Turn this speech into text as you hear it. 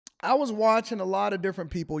I was watching a lot of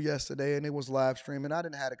different people yesterday, and it was live streaming. I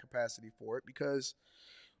didn't have the capacity for it because,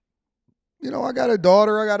 I got a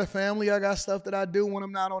daughter, I got a family, I got stuff that I do when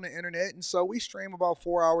I'm not on the internet. And so we stream about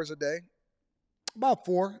 4 hours a day, about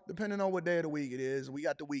four, depending on what day of the week it is. We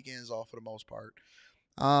got the weekends off for the most part.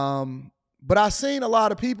 But I seen a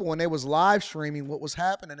lot of people when they was live streaming what was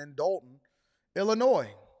happening in Dolton, Illinois,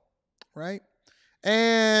 right?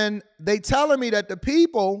 And they telling me that the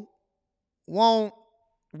people want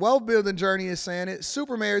wealth building journey is saying it,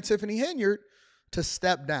 Super Mayor Tiffany Henyard to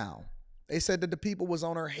step down. They said that the people was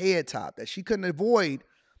on her head top, that she couldn't avoid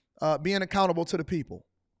being accountable to the people.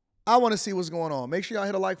 I want to see what's going on. Make sure y'all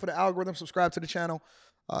hit a like for the algorithm, subscribe to the channel,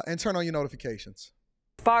 and turn on your notifications.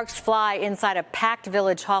 Sparks fly inside a packed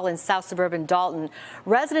village hall in south suburban Dolton.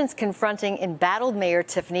 Residents confronting embattled Mayor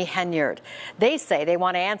Tiffany Henyard. They say they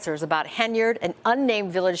want answers about Henyard, an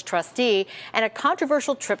unnamed village trustee, and a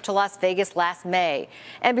controversial trip to Las Vegas last May.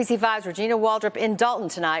 NBC5's Regina Waldrop in Dolton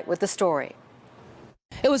tonight with the story.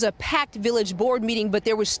 It was a packed village board meeting, but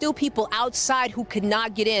there were still people outside who could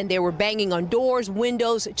not get in. They were banging on doors,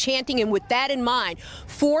 windows, chanting, and with that in mind,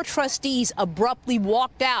 4 trustees abruptly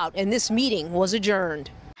walked out, and this meeting was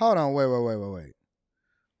adjourned. Hold on, wait.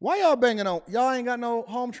 Why y'all banging on? Y'all ain't got no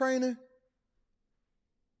home training?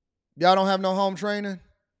 Y'all don't have no home training?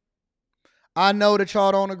 I know that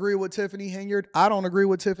y'all don't agree with Tiffany Henyard. I don't agree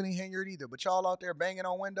with Tiffany Henyard either, but y'all out there banging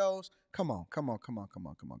on windows? Come on.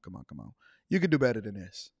 You could do better than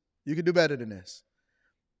this.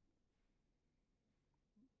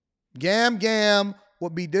 Gam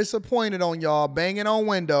would be disappointed on y'all banging on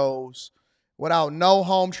windows without no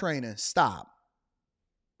home training. Stop.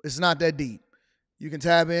 It's not that deep. You can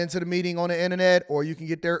tap into the meeting on the internet, or you can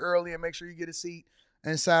get there early and make sure you get a seat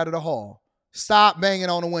inside of the hall. Stop banging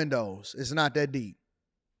on the windows. It's not that deep.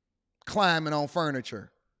 Climbing on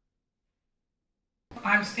furniture.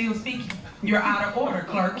 I'm still speaking. You're out of order,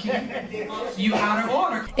 clerk. You out of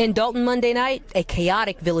order. In Dolton Monday night, a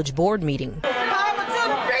chaotic village board meeting.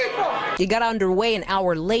 It got underway an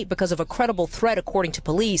hour late because of a credible threat, according to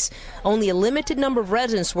police. Only a limited number of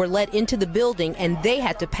residents were let into the building, and they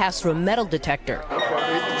had to pass through a metal detector.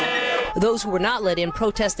 Those who were not let in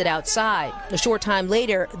protested outside. A short time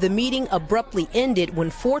later, the meeting abruptly ended when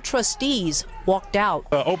 4 trustees walked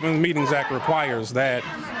out. The Open Meetings Act requires that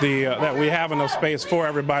that we have enough space for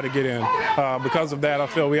everybody to get in. Because of that, I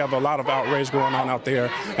feel we have a lot of outrage going on out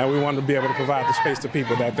there, and we want to be able to provide the space to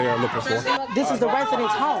people that they are looking for. This is the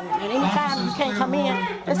residents' home, and anytime you can't come in,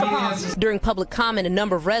 it's a problem. During public comment, a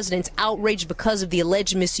number of residents, outraged because of the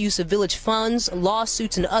alleged misuse of village funds,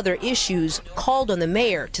 lawsuits, and other issues, called on the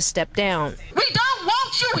mayor to step down. We don't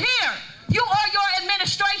want you here. You or your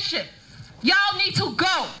administration. Y'all need to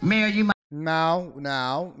go. Mayor, you might. Now,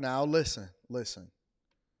 listen.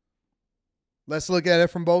 Let's look at it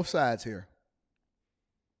from both sides here.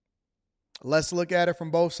 First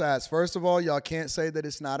of all, y'all can't say that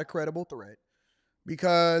it's not a credible threat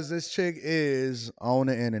because this chick is on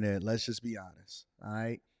the internet. Let's just be honest. All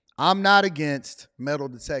right. I'm not against metal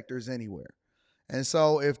detectors anywhere. And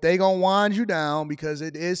so if they gonna wind you down, because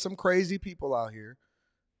it is some crazy people out here,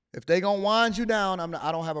 if they gonna wind you down,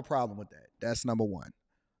 I don't have a problem with that. That's number one.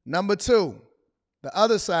 Number two, the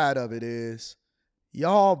other side of it is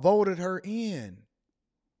y'all voted her in.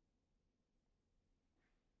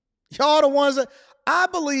 Y'all the ones that, I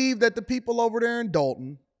believe that the people over there in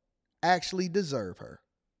Dolton actually deserve her.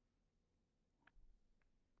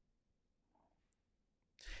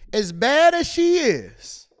 As bad as she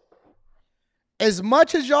is, as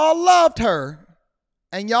much as y'all loved her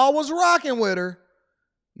and y'all was rocking with her,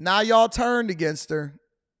 now y'all turned against her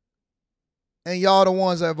and y'all the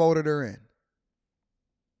ones that voted her in.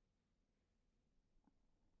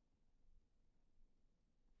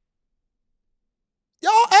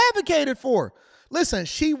 Y'all advocated for her. Listen,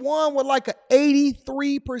 she won with like an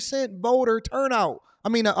 83% voter turnout.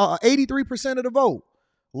 83% of the vote.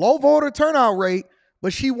 Low voter turnout rate,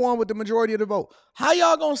 but she won with the majority of the vote. How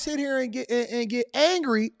y'all gonna sit here and get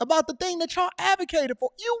angry about the thing that y'all advocated for?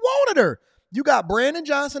 You wanted her. You got Brandon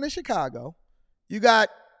Johnson in Chicago. You got,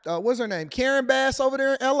 what's her name? Karen Bass over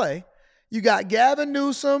there in LA. You got Gavin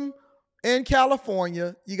Newsom in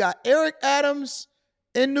California. You got Eric Adams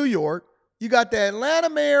in New York. You got the Atlanta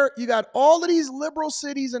mayor. You got all of these liberal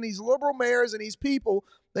cities and these liberal mayors and these people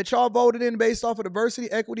that y'all voted in based off of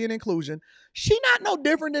diversity, equity, and inclusion. She not no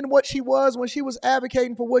different than what she was when she was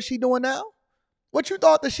advocating for what she doing now. What you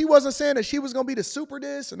thought that she wasn't saying that she was going to be the super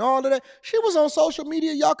this and all of that? She was on social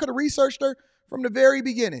media. Y'all could have researched her from the very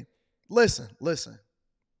beginning. Listen.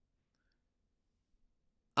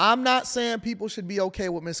 I'm not saying people should be okay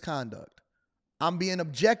with misconduct. I'm being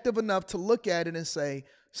objective enough to look at it and say,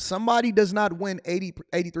 somebody does not win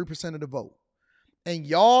 83% of the vote, and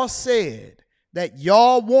y'all said that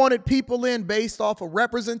y'all wanted people in based off of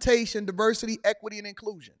representation, diversity, equity, and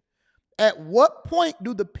inclusion, at what point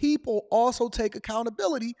do the people also take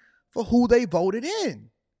accountability for who they voted in?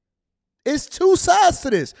 It's two sides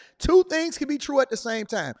to this. Two things can be true at the same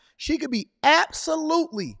time. She could be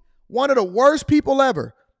absolutely one of the worst people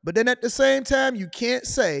ever, but then at the same time, you can't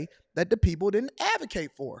say that the people didn't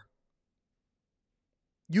advocate for her.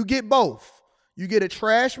 You get both. You get a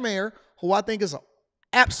trash mayor, who I think is an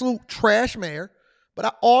absolute trash mayor, but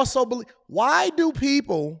I also believe, why do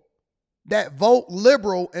people that vote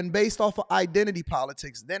liberal and based off of identity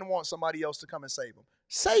politics then want somebody else to come and save them?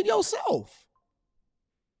 Save yourself.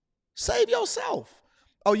 Save yourself.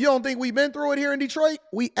 Oh, you don't think we've been through it here in Detroit?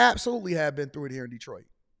 We absolutely have been through it here in Detroit.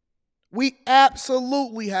 We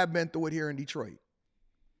absolutely have been through it here in Detroit.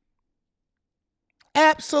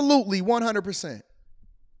 Absolutely, 100%.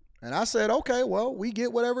 And I said, okay, well, we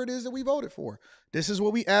get whatever it is that we voted for. This is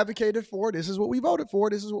what we advocated for. This is what we voted for.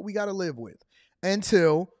 This is what we got to live with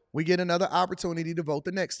until we get another opportunity to vote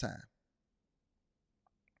the next time.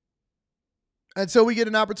 Until we get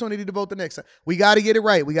an opportunity to vote the next time. We got to get it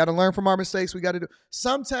right. We got to learn from our mistakes. We got to do.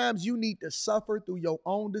 Sometimes you need to suffer through your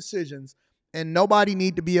own decisions, and nobody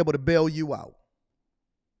need to be able to bail you out.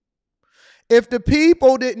 If the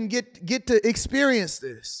people didn't get to experience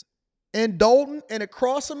this in Dolton and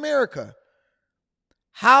across America,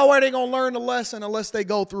 how are they going to learn the lesson unless they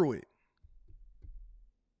go through it?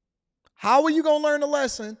 How are you going to learn the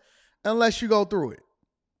lesson unless you go through it?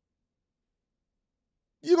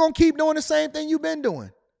 You're going to keep doing the same thing you've been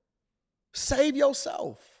doing. Save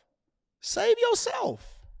yourself. Save yourself.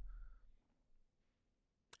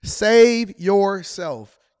 Save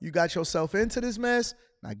yourself. You got yourself into this mess.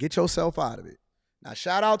 Now get yourself out of it. Now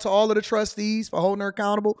shout out to all of the trustees for holding her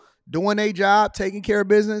accountable, doing their job, taking care of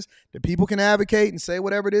business. The people can advocate and say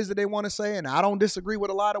whatever it is that they want to say, and I don't disagree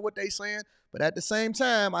with a lot of what they're saying. But at the same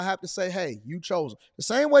time, I have to say, hey, you chose them. The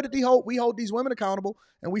same way that we hold these women accountable,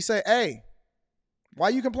 and we say, hey, why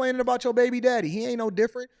you complaining about your baby daddy? He ain't no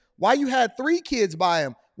different. Why you had 3 kids by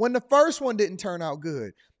him when the first one didn't turn out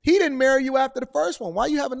good? He didn't marry you after the first one. Why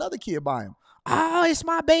you have another kid by him? Oh, it's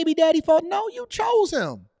my baby daddy fault. No, you chose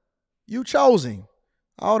him. You chose him.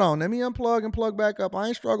 Hold on. Let me unplug and plug back up. I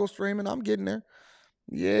ain't struggle streaming. I'm getting there.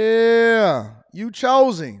 Yeah. You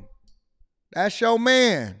chose him. That's your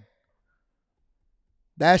man.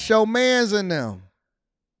 That's your mans in them.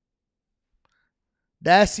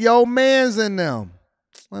 That's your mans in them.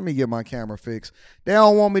 Let me get my camera fixed. They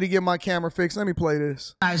don't want me to get my camera fixed. Let me play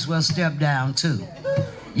this. Might as well step down too,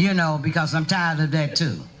 because I'm tired of that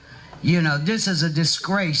too. This is a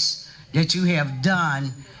disgrace that you have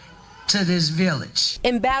done to this village.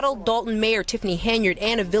 Embattled Dolton Mayor Tiffany Henyard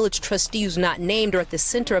and a village trustee who's not named are at the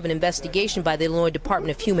center of an investigation by the Illinois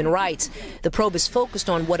Department of Human Rights. The probe is focused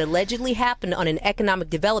on what allegedly happened on an economic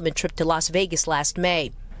development trip to Las Vegas last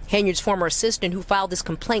May. Henyard's former assistant who filed this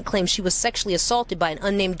complaint claims she was sexually assaulted by an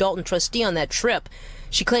unnamed Dolton trustee on that trip.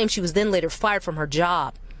 She claims she was then later fired from her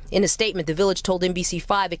job. In a statement, the village told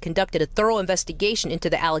NBC5 it conducted a thorough investigation into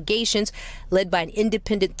the allegations led by an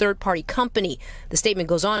independent third-party company. The statement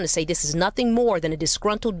goes on to say this is nothing more than a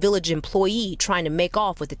disgruntled village employee trying to make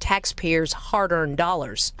off with the taxpayers' hard-earned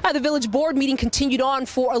dollars. The village board meeting continued on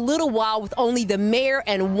for a little while with only the mayor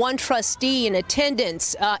and 1 trustee in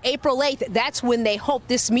attendance. April 8th, that's when they hope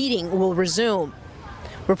this meeting will resume.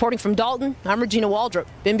 Reporting from Dolton, I'm Regina Waldrop,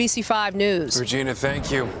 NBC5 News. Regina,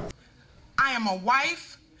 thank you. I am a wife.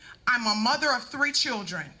 I'm a mother of 3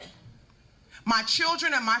 children. My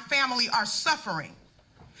children and my family are suffering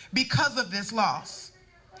because of this loss.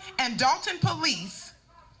 And Dolton police,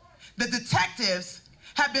 the detectives,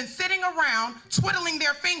 have been sitting around twiddling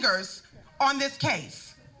their fingers on this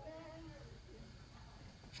case.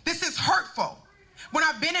 This is hurtful. When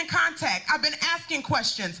I've been in contact, I've been asking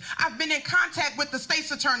questions. I've been in contact with the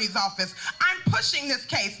state's attorney's office. I'm pushing this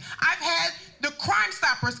case. I've had the Crime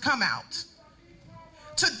Stoppers come out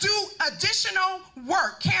to do additional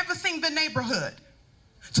work canvassing the neighborhood,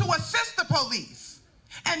 to assist the police,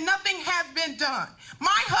 and nothing has been done.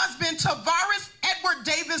 My husband, Tavares Edward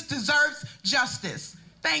Davis, deserves justice.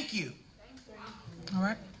 Thank you. All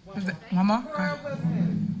right. One more?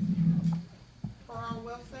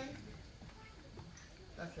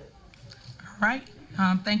 That's it. All right.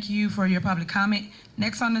 Thank you for your public comment.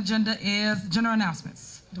 Next on the agenda is general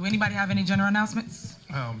announcements. Do anybody have any general announcements?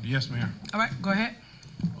 Yes, Mayor. All right, go ahead.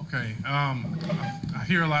 Okay, I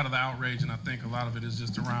hear a lot of the outrage, and I think a lot of it is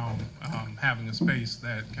just around having a space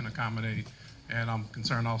that can accommodate, and I'm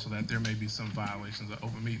concerned also that there may be some violations of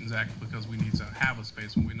Open Meetings Act because we need to have a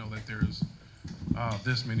space when we know that there's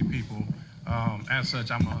this many people. As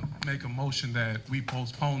such, I'm going to make a motion that we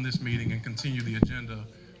postpone this meeting and continue the agenda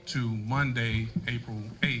to Monday, April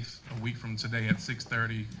 8th, a week from today at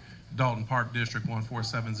 6:30, Dolton Park District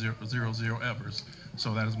 14700 Evers.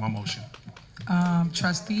 So that is my motion.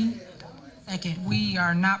 Trustee, second. We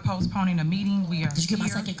are not postponing a meeting. We are Did you get my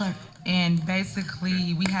second, clerk? And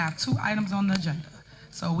basically, we have 2 items on the agenda.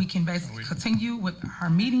 So we can basically continue with our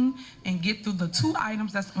meeting and get through the 2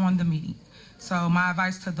 items that's on the meeting. So my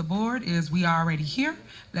advice to the board is we are already here.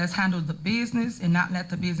 Let's handle the business and not let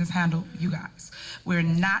the business handle you guys. We're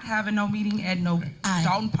not having no meeting at no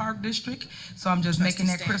Dolton Park District. So I'm just making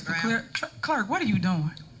that crystal clear. Clerk, what are you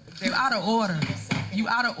doing? You out of order. You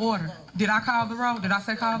out of order. Did I call the roll? Did I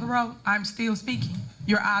say call the roll? I'm still speaking.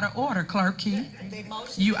 You're out of order, Clerk Key.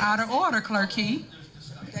 You out of order, Clerk Key.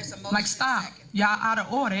 Like, stop. Y'all out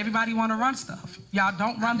of order. Everybody want to run stuff. Y'all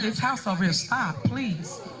don't run this house over here. Stop,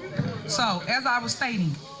 please. So, as I was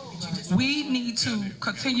stating, we need to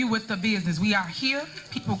continue with the business. We are here.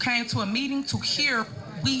 People came to a meeting to hear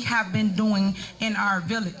we have been doing in our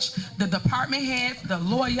village. The department heads, the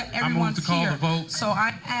lawyer, everyone's here. So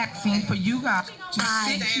I'm asking for you guys to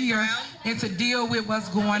sit here and to deal with what's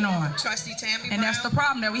going on. Trustee Tammy and that's the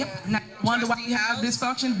problem that we have. Now, wonder why we have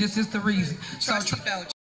dysfunction. This is the reason.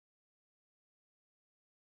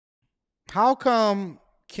 How come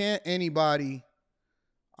can't anybody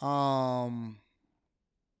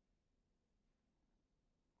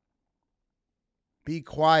be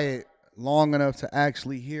quiet long enough to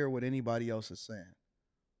actually hear what anybody else is saying?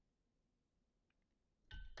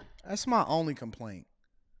 That's my only complaint.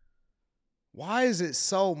 Why is it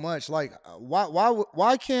so much like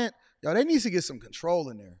why can't y'all? They need to get some control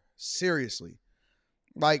in there. Seriously,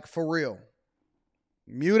 like for real.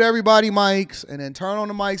 Mute everybody mics and then turn on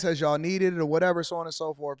the mics as y'all needed or whatever, so on and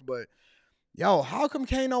so forth. But yo, how come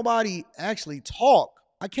can't nobody actually talk?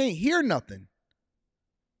 I can't hear nothing.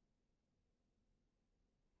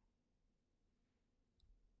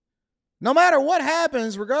 No matter what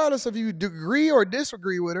happens, regardless if you agree or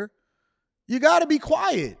disagree with her, you got to be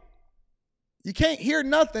quiet. You can't hear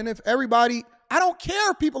nothing if everybody, I don't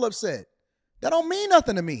care if people are upset. That don't mean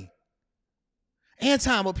nothing to me.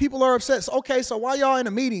 Anton, but people are upset. So, okay, so why y'all in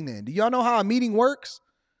a meeting then? Do y'all know how a meeting works?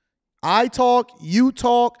 I talk, you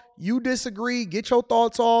disagree, get your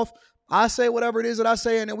thoughts off. I say whatever it is that I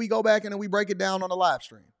say, and then we go back and then we break it down on the live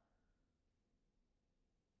stream.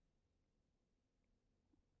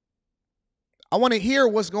 I want to hear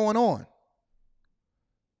what's going on.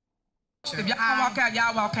 If y'all walk out,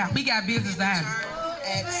 y'all walk out. We got business to handle.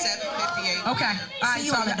 At 7:58. Okay. All right,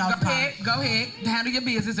 so go ahead. Handle your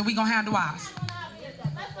business, and we going to handle ours.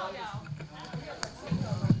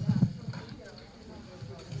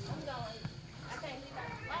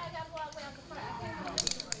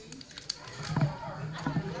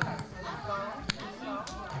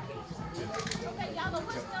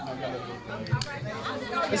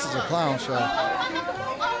 This is a clown show.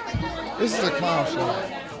 This is a clown show.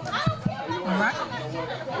 All right.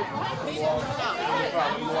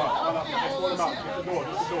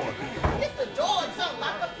 Get the door, something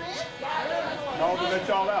like a fish. No, to let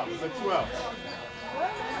y'all out. Let you out.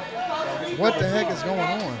 What the heck is going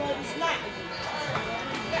on?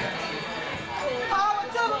 Power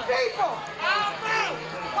to the people.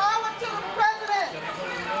 Power to the president.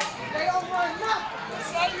 They don't run nothing.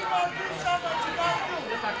 Say you gonna do something that you gotta do.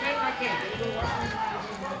 If I can't, I can't.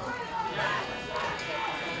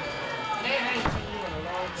 They ain't seen you in a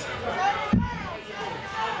long time.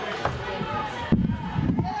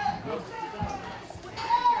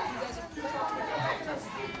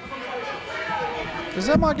 Is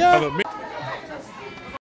that my guy?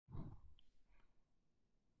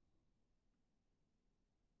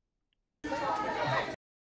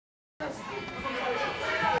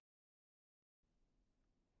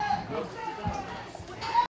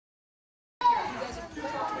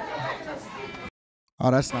 Oh,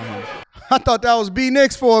 that's not him. I thought that was B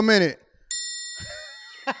Nix for a minute.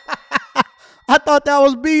 I thought that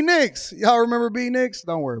was B Nix. Y'all remember B Nix?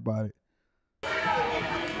 Don't worry about it.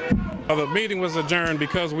 The meeting was adjourned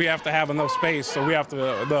because we have to have enough space. So we have to.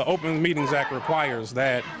 The Open Meetings Act requires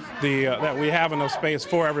that that we have enough space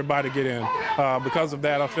for everybody to get in. Because of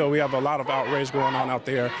that, I feel we have a lot of outrage going on out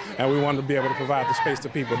there, and we want to be able to provide the space to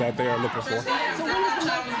people that they are looking for. So when is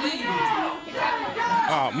the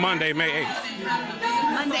Monday, May 8th.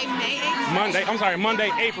 Monday, May 8th?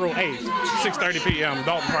 Monday, April 8th, 6:30 p.m.,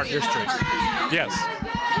 Dolton Park District. Yes.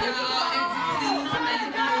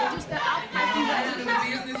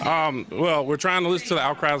 Well, we're trying to listen to the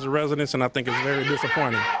outcries of residents, and I think it's very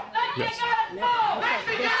disappointing. Yes.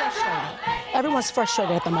 everyone's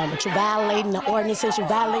frustrated at the moment. You're violating the ordinances. You're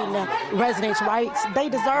violating the residents' rights. They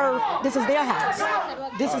deserve, this is their house.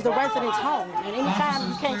 This is the residents' home. And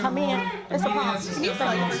anytime you can't come in, it's a problem.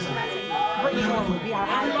 Brittany Norwood,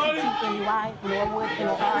 B-R-I-T-T-N-E-Y, Norwood,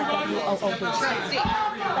 N-O-R-W-O-O-D.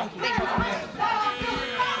 Thank you.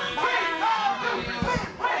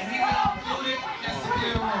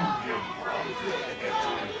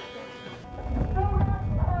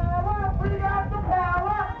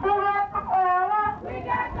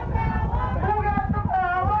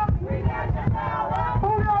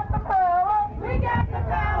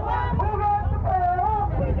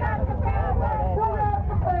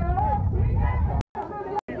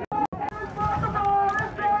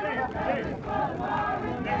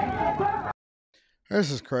 This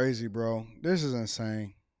is crazy, bro. This is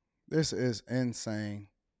insane. This is insane.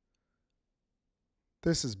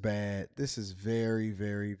 This is bad. This is very,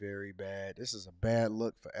 very, very bad. This is a bad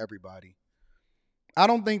look for everybody. I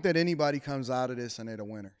don't think that anybody comes out of this and they're the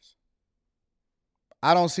winners.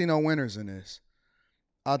 I don't see no winners in this.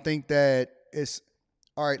 I think that it's,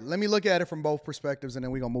 all right, let me look at it from both perspectives and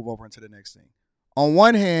then we're going to move over into the next thing. On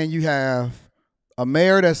one hand, you have a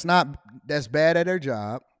mayor that's bad at her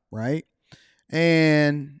job, right?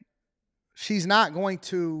 And she's not going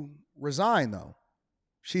to resign, though.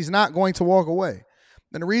 She's not going to walk away.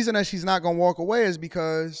 And the reason that she's not going to walk away is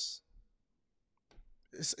because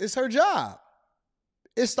it's her job.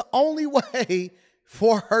 It's the only way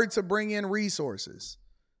for her to bring in resources.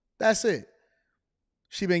 That's it.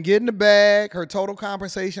 She's been getting the bag. Her total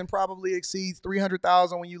compensation probably exceeds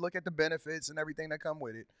 $300,000 when you look at the benefits and everything that come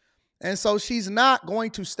with it. And so she's not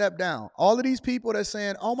going to step down. All of these people that's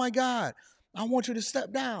saying, oh, my God, I want you to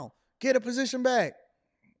step down, get a position back.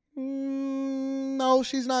 No,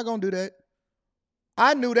 she's not going to do that.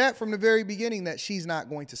 I knew that from the very beginning that she's not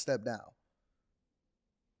going to step down.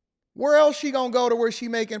 Where else she going to go to where she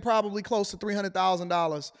making probably close to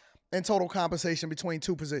 $300,000 in total compensation between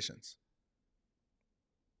two positions?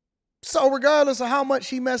 So regardless of how much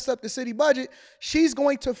she messed up the city budget, she's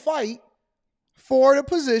going to fight for the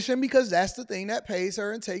position because that's the thing that pays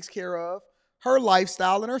her and takes care of her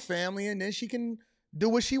lifestyle and her family, and then she can do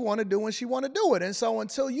what she want to do when she want to do it. And so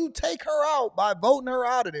until you take her out by voting her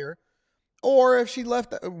out of there, or if she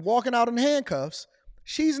left walking out in handcuffs,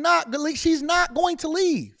 she's not going to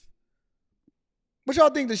leave. What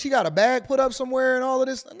y'all think, that she got a bag put up somewhere and all of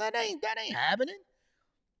this? That ain't happening.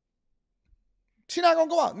 She's not going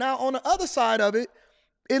to go out. Now, on the other side of it,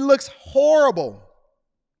 it looks horrible.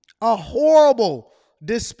 A horrible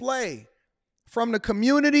display from the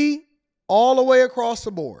community all the way across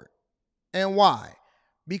the board. And why?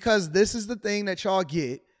 Because this is the thing that y'all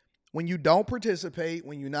get when you don't participate,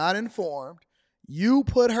 when you're not informed. You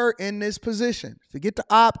put her in this position. Forget the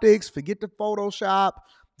optics, forget the Photoshop,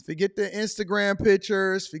 forget the Instagram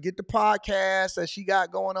pictures, forget the podcast that she got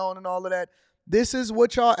going on and all of that. This is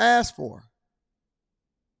what y'all asked for.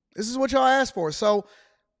 This is what y'all asked for. So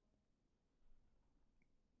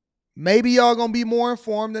maybe y'all going to be more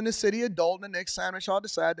informed than the city of Dolton the next time that y'all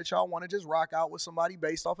decide that y'all want to just rock out with somebody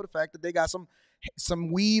based off of the fact that they got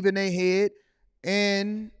some weave in their head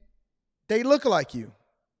and they look like you.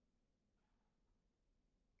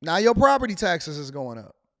 Now your property taxes is going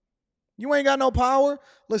up. You ain't got no power.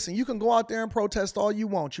 Listen, you can go out there and protest all you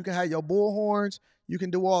want. You can have your bullhorns. You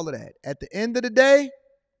can do all of that. At the end of the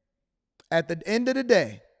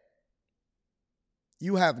day,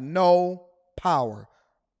 you have no power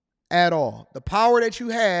at all. The power that you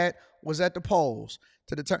had was at the polls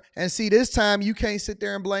to determine. And see, this time you can't sit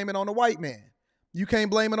there and blame it on the white man. You can't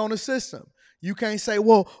blame it on the system. You can't say,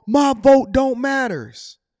 well, my vote don't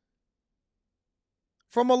matters.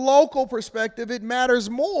 From a local perspective, it matters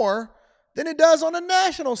more than it does on a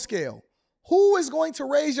national scale. Who is going to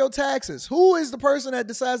raise your taxes? Who is the person that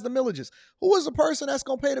decides the millages? Who is the person that's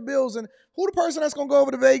going to pay the bills? And who the person that's going to go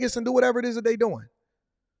over to Vegas and do whatever it is that they're doing?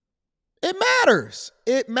 It matters.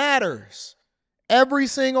 It matters. Every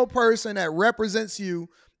single person that represents you,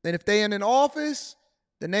 and if they're in an office,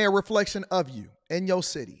 then they're a reflection of you in your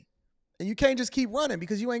city. And you can't just keep running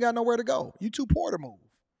because you ain't got nowhere to go. You too poor to move.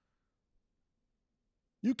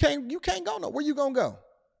 You can't go nowhere. Where you gonna go?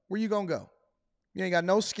 Where you gonna go? You ain't got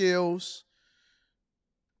no skills.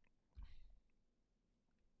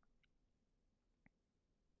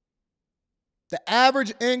 The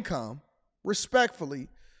average income, respectfully,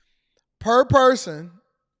 per person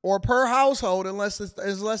or per household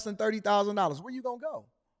is less than $30,000. Where you gonna go?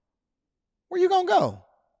 Where you gonna go?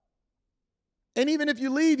 And even if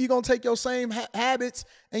you leave, you're gonna take your same habits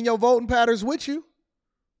and your voting patterns with you.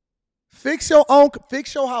 Fix your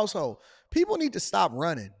household. People need to stop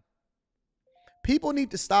running. People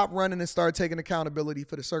need to stop running and start taking accountability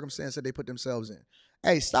for the circumstance that they put themselves in.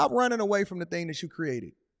 Hey, stop running away from the thing that you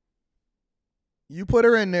created. You put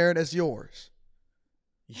her in there, that's yours.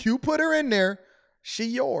 You put her in there, she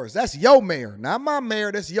yours. That's your mayor, not my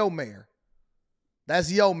mayor, that's your mayor.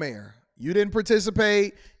 That's your mayor. You didn't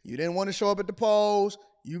participate. You didn't want to show up at the polls.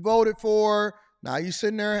 You voted for her. Now you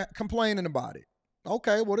sitting there complaining about it.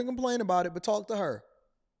 Okay, well, then complain about it, but talk to her.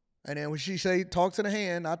 And then when she say, talk to the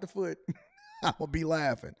hand, not the foot, I'm going to be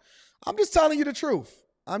laughing. I'm just telling you the truth.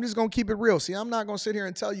 I'm just going to keep it real. See, I'm not going to sit here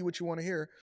and tell you what you want to hear.